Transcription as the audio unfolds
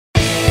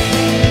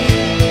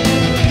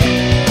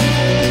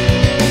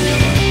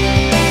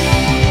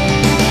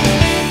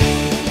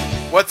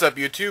What's up,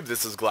 YouTube?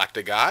 This is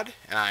Galactic-God,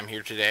 and I'm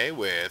here today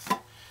with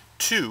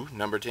two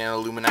number 10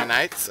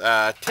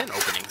 Illumiknight tin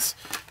openings.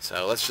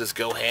 So let's just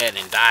go ahead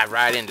and dive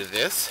right into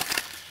this.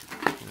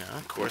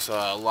 Of course,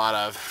 a lot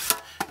of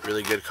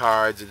really good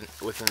cards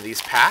within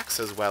these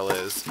packs, as well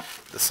as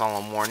the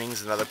solemn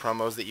warnings and other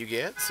promos that you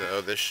get.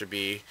 So this should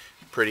be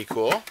pretty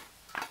cool.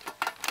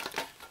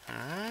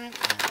 Alright,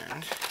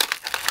 and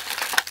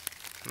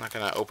I'm not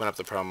going to open up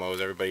the promos.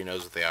 Everybody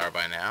knows what they are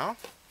by now.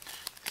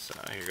 So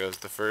here goes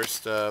the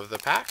first of the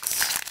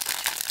packs.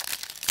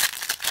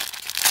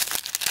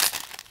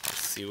 Let's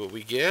see what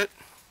we get.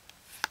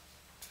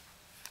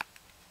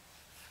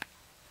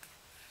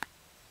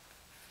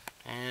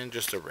 And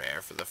just a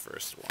rare for the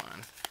first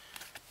one.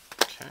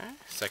 Okay,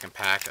 second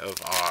pack of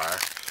our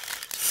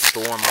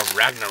Storm of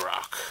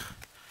Ragnarok.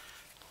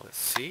 Let's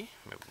see,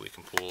 maybe we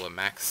can pull a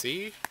Max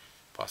C,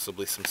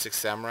 possibly some Six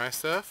Samurai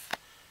stuff.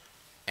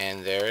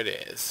 And there it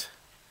is,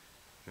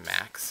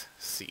 Max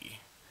C.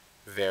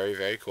 Very,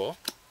 very cool.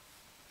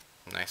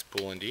 Nice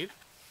pull indeed.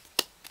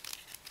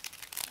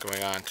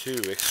 Going on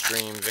to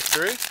Extreme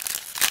Victory.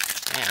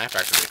 Man, I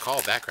practically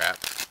called that crap.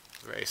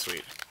 Very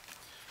sweet.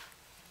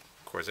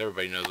 Of course,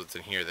 everybody knows what's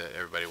in here that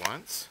everybody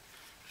wants.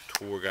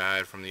 Tour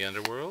Guide from the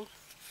Underworld.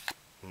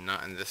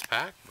 Not in this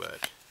pack,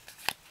 but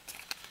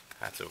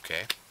that's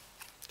okay.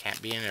 Can't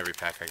be in every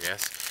pack, I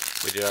guess.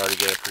 We did already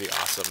get a pretty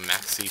awesome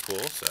Max C pull,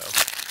 so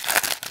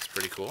that's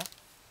pretty cool.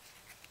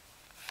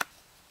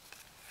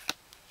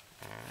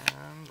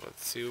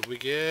 Let's see what we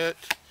get.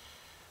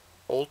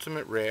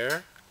 Ultimate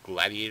Rare,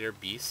 Gladiator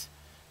Beast,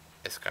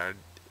 can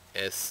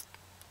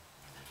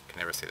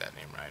never say that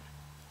name right.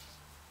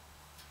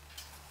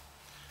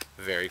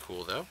 Very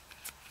cool though.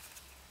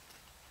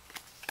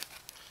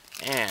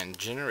 And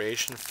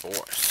Generation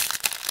Force.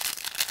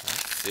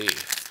 Let's see.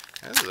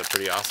 This is a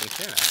pretty awesome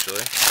tin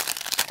actually.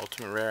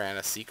 Ultimate Rare and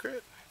a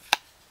secret.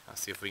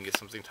 Let's see if we can get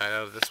something tied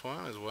out of this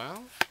one as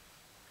well.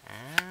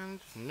 And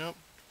nope.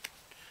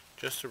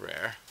 Just a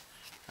rare.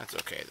 That's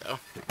okay though.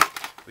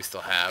 We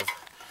still have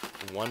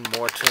one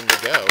more tin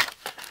to go,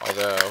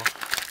 although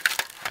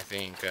I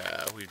think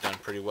we've done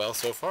pretty well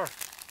so far.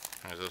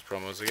 There's those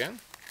promos again.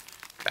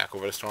 Back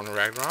over to Storm of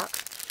Ragnarok.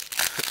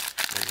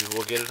 Maybe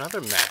we'll get another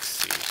Max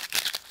C.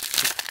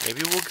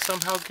 Maybe we'll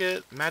somehow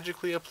get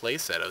magically a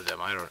playset of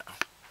them. I don't know.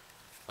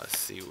 Let's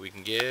see what we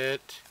can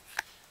get.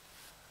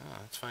 Oh,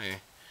 that's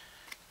funny.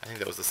 I think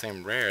that was the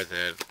same rare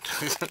that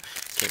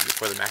came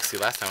before the Max C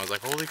last time. I was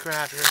like, holy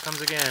crap, here it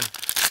comes again.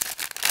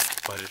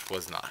 But it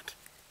was not.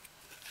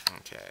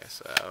 Okay,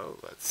 so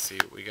let's see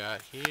what we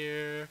got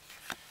here.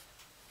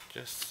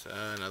 Just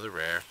another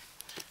rare.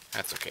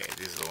 That's okay.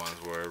 These are the ones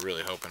we're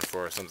really hoping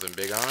for something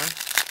big on.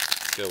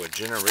 Let's go with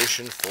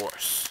Generation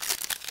Force.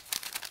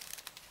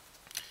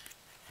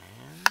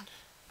 And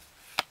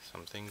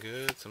something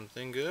good,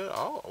 something good.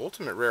 Oh,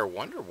 Ultimate Rare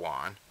Wonder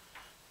Wand.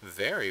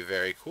 Very,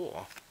 very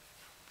cool.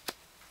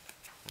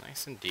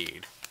 Nice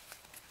indeed.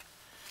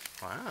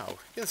 Wow,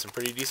 getting some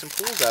pretty decent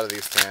pulls out of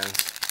these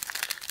tins.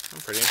 I'm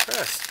pretty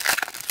impressed.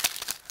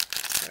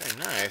 Very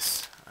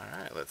nice.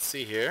 Alright, let's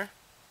see here.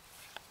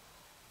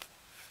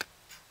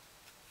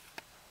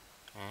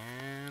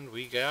 And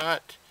we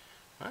got,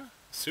 well,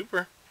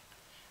 super.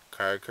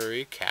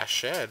 Karakuri Cash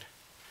Shed.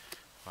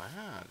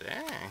 Wow,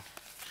 dang.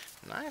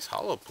 Nice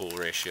holo pull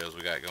ratios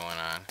we got going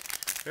on.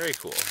 Very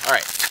cool.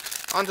 Alright,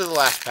 on to the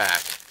last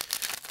pack.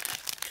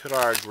 Could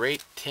our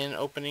great tin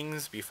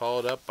openings be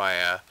followed up by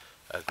a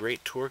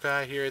great tour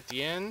guide here at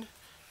the end?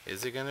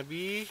 Is it going to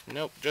be?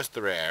 Nope, just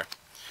the rare.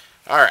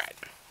 Alright,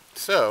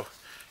 so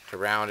to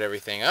round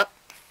everything up,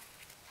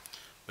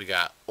 we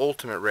got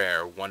Ultimate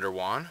Rare Wonder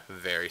Wand,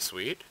 very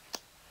sweet.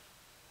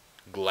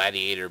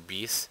 Gladiator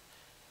Beast,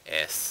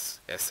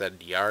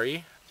 Esediari,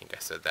 I think I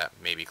said that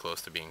maybe close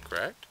to being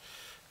correct.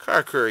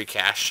 Karakuri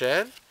Cash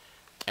Shed,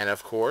 and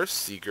of course,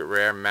 Secret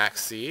Rare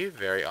Max C,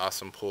 very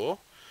awesome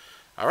pull.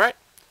 Alright,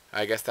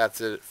 I guess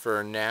that's it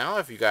for now.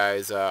 If you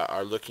guys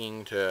are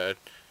looking to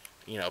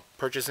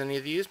purchase any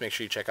of these, make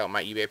sure you check out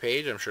my eBay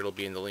page. I'm sure it'll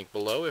be in the link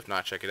below. If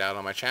not, check it out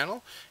on my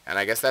channel. And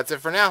I guess that's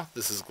it for now.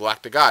 This is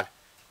Galactic-God,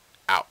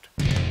 out.